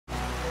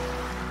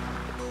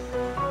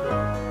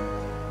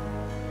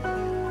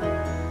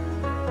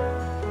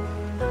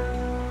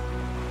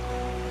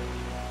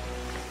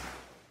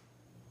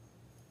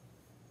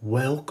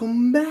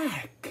Welcome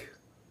back.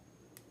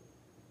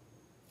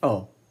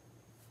 Oh,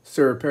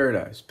 Sir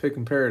Paradise,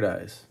 Picking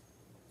Paradise.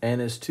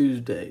 And it's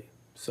Tuesday.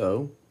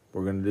 So,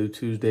 we're going to do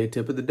Tuesday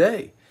tip of the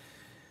day.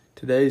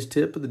 Today's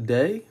tip of the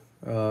day,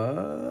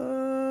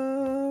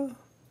 don't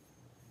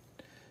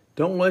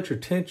let your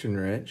tension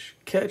wrench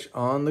catch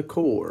on the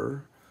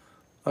core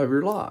of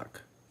your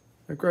lock.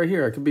 Like right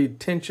here, I could be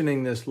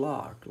tensioning this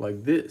lock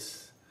like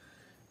this.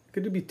 I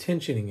could be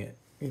tensioning it,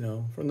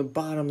 from the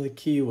bottom of the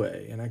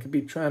keyway, and I could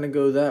be trying to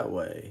go that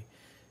way.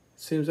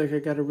 Seems like I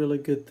got a really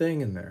good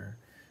thing in there.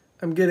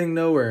 I'm getting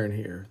nowhere in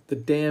here. The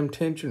damn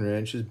tension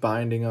wrench is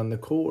binding on the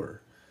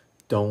core.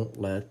 Don't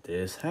let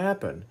this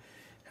happen.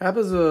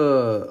 Happens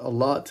a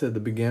lot to the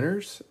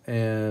beginners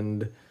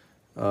and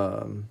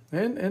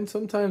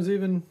sometimes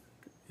even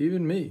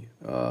me.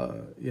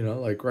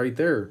 Like right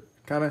there,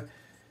 kind of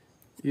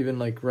even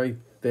like right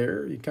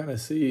there, you kind of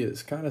see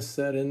it's kind of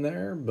set in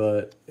there,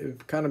 but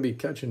it kind of be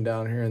catching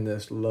down here in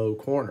this low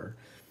corner.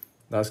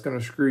 That's going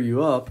to screw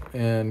you up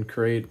and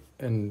create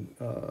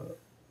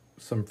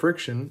some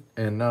friction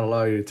and not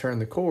allow you to turn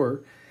the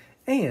core,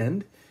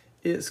 and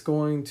it's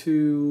going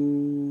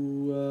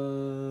to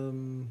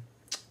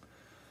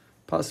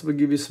possibly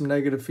give you some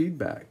negative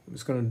feedback.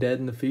 It's going to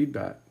deaden the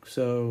feedback.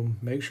 So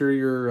make sure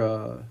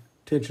your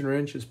tension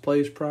wrench is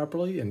placed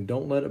properly and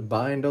don't let it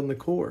bind on the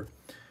core.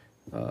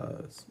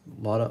 A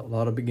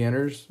lot of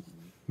beginners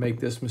make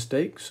this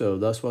mistake, so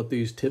that's what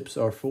these tips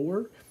are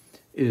for,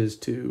 is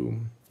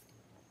to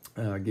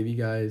give you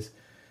guys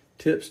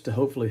tips to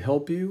hopefully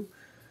help you.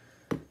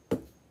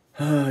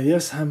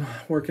 Yes, I'm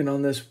working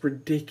on this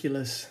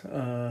ridiculous,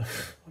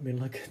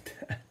 look at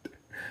that.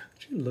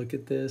 Would you look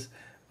at this?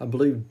 I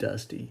believe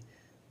Dusty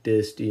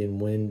and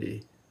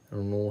Wendy. I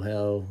don't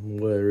know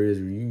what it is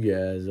where you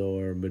guys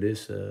are, but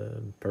it's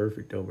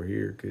perfect over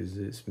here because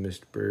it's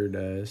Mr.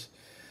 Paradise.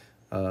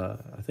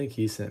 I think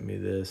he sent me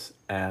this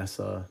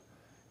ASA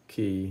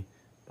key.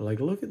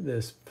 But look at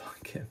this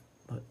fucking,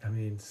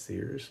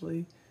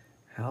 seriously?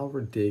 How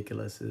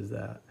ridiculous is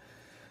that?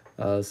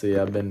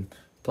 I've been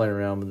playing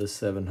around with this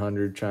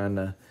 700, trying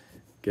to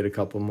get a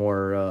couple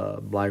more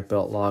black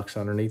belt locks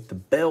underneath the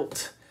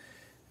belt.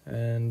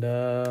 And,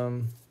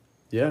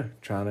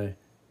 trying to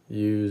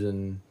use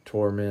and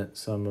torment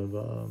some of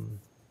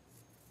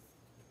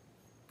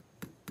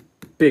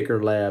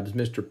Picker Labs,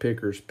 Mr.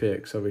 Picker's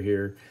picks over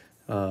here.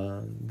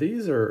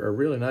 These are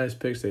really nice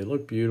picks. They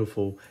look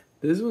beautiful.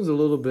 This one's a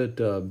little bit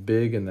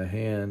big in the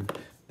hand.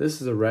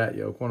 This is a rat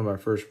yoke, one of my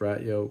first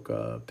rat yoke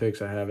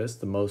picks I have. It's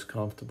the most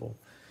comfortable.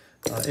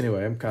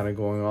 Anyway, I'm kind of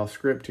going off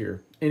script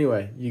here.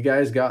 Anyway, you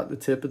guys got the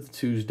tip of the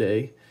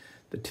Tuesday.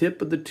 The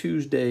tip of the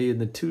Tuesday and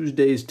the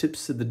Tuesday's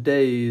tips of the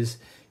days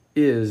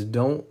is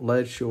don't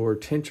let your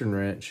tension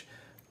wrench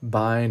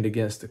bind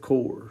against the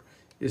core.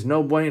 It's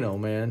no bueno,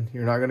 man.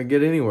 You're not going to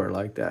get anywhere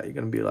like that. You're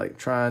going to be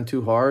trying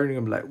too hard. And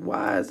you're going to be like,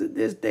 why is it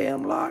this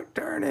damn lock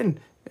turning?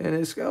 And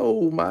it's,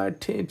 oh, my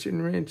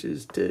tension wrench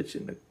is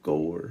touching the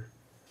core.